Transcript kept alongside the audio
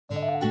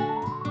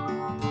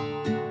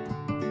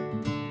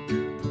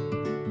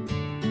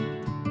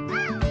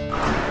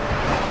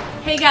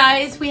Hey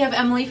guys, we have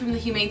Emily from the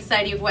Humane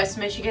Society of West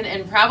Michigan,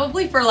 and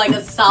probably for like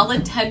a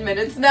solid 10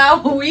 minutes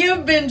now, we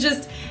have been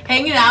just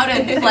hanging out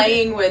and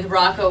playing with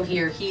Rocco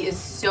here. He is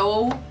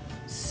so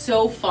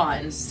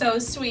fun. So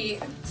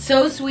sweet.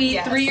 So sweet,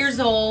 Yes. 3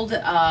 years old.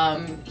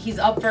 He's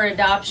up for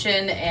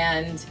adoption,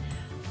 and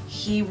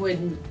he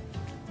would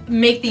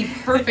make the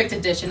perfect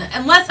addition,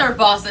 unless our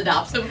boss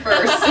adopts him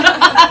first.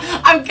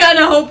 I'm kind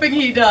of hoping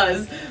he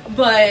does.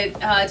 But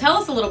tell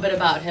us a little bit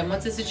about him.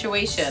 What's the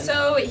situation?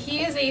 So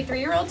he is a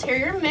 3-year-old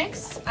terrier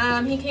mix.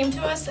 He came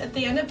to us at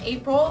the end of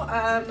April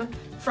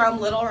from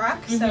Little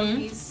Rock. So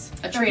he's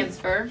a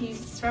transfer.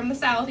 He's from the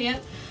South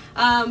yet.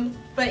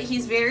 But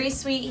he's very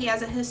sweet. He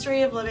has a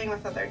history of living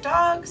with other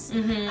dogs.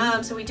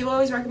 So we do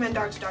always recommend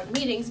dog-to-dog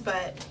meetings,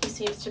 but he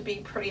seems to be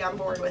pretty on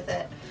board with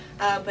it.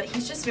 But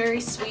he's just very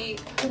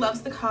sweet. He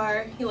loves the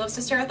car. He loves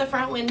to stare at the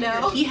front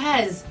window. He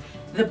has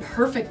the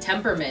perfect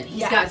temperament.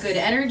 He's Yes. got good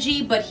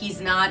energy, but he's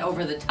not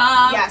over the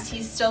top. Yes,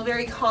 he's still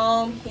very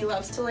calm. He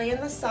loves to lay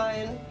in the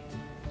sun.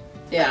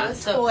 Yeah,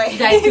 so toys. you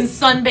guys can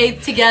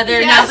sunbathe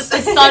together Yes. now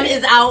that the sun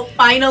is out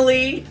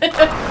finally.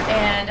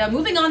 And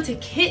moving on to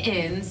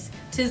kittens,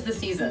 'tis the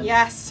season.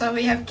 Yes, so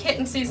we have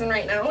kitten season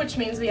right now, which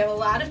means we have a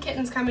lot of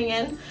kittens coming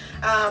in.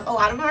 A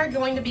lot of them are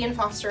going to be in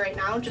foster right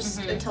now, just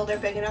until they're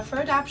big enough for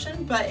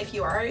adoption. But if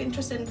you are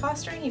interested in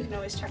fostering, you can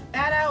always check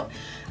that out.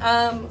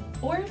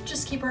 Or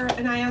just keep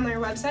an eye on their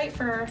website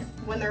for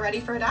when they're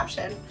ready for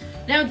adoption.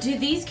 Now, do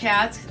these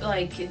cats,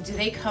 do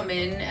they come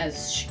in as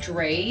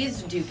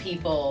strays? Do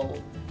people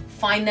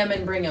find them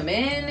and bring them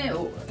in?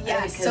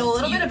 Yes, so a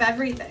little bit of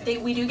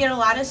everything. We do get a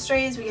lot of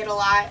strays. We get a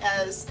lot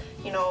as,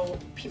 you know,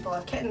 people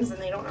have kittens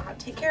and they don't know how to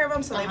take care of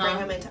them, so they bring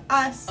them into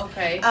us.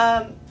 Okay.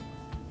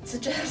 So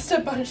just a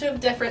bunch of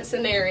different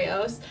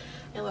scenarios.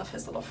 I love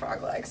his little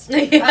frog legs.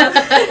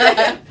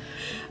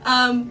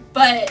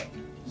 But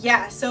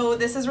yeah, so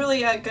this is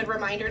really a good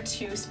reminder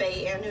to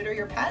spay and neuter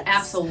your pets.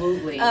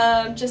 Absolutely.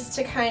 Just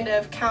to kind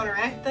of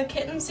counteract the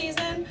kitten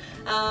season.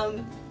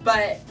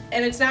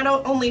 And it's not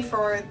only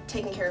for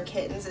taking care of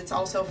kittens, it's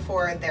also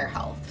for their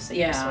health. So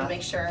you just want to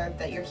make sure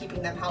that you're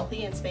keeping them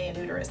healthy, and spay and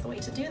neuter is the way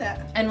to do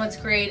that. And what's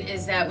great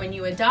is that when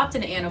you adopt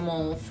an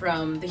animal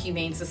from the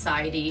Humane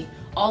Society,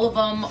 all of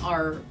them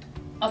are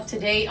up to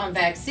date on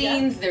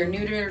vaccines, they're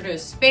neutered or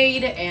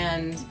spayed,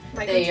 and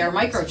they are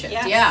microchipped.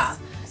 Yes. Yeah.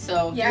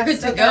 So you're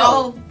good to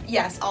go.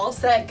 All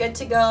set, good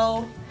to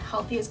go,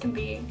 healthy as can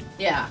be.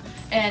 Yeah.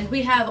 And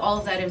we have all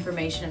of that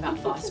information about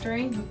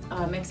fostering,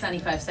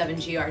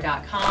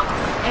 mix957gr.com.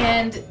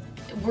 And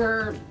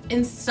we're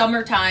in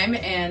summertime,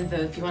 and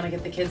if you want to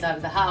get the kids out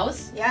of the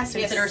house,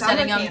 consider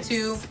sending them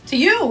to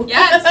you.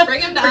 Yes,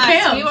 bring them to us.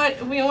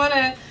 Camp. We want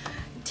to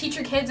teach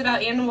your kids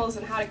about animals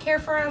and how to care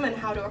for them and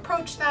how to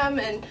approach them,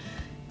 and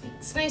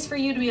it's nice for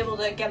you to be able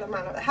to get them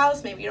out of the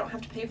house. Maybe you don't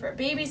have to pay for a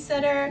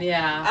babysitter.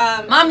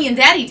 Yeah. Mommy and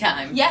daddy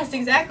time. Yes,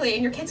 exactly.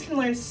 And your kids can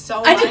learn so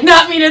much. I did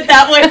not mean it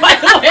that way, by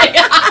the way.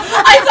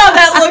 I saw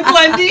that look,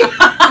 Wendy.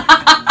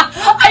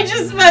 I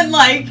just meant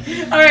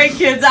all right,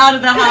 kids, out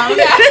of the house.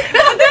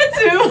 That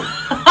too.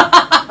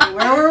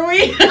 Where were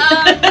we?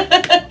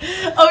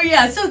 Oh,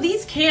 yeah. So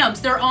these camps,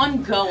 they're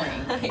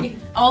ongoing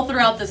all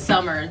throughout the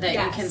summer that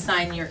you can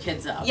sign your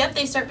kids up. Yep,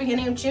 they start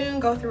beginning of June,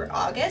 go through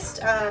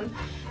August.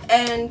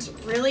 And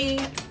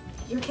really,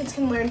 your kids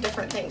can learn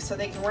different things. So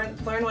they can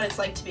learn what it's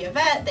like to be a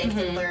vet. They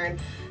can learn,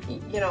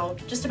 you know,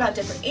 just about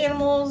different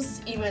animals,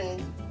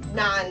 even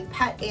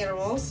non-pet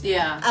animals.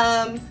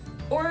 Yeah.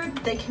 Or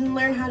they can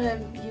learn how to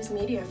use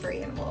media for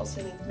animals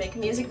and make a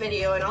music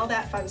video and all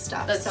that fun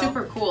stuff. That's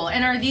super cool.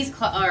 And are these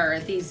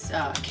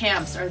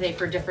camps, are they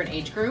for different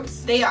age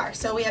groups? They are.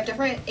 So we have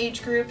different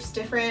age groups,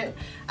 different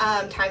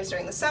times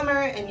during the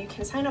summer, and you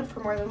can sign up for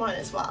more than one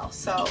as well.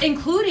 So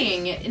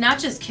including not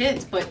just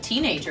kids, but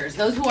teenagers,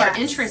 those who are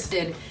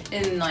interested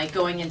in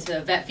going into the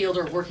vet field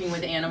or working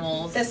with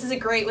animals. This is a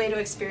great way to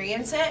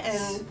experience it,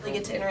 and they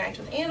get to interact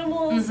with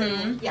animals.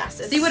 And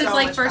see what it's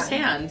like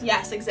firsthand. Fun.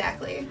 Yes,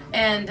 exactly.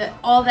 And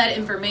all that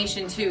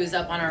information too is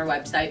up on our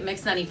website,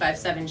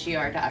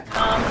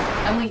 mix957gr.com.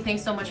 Emily,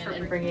 thanks so much for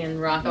bringing in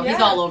Rocco. He's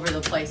all over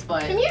the place,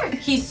 but come here.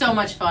 He's so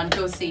much fun.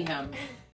 Go see him.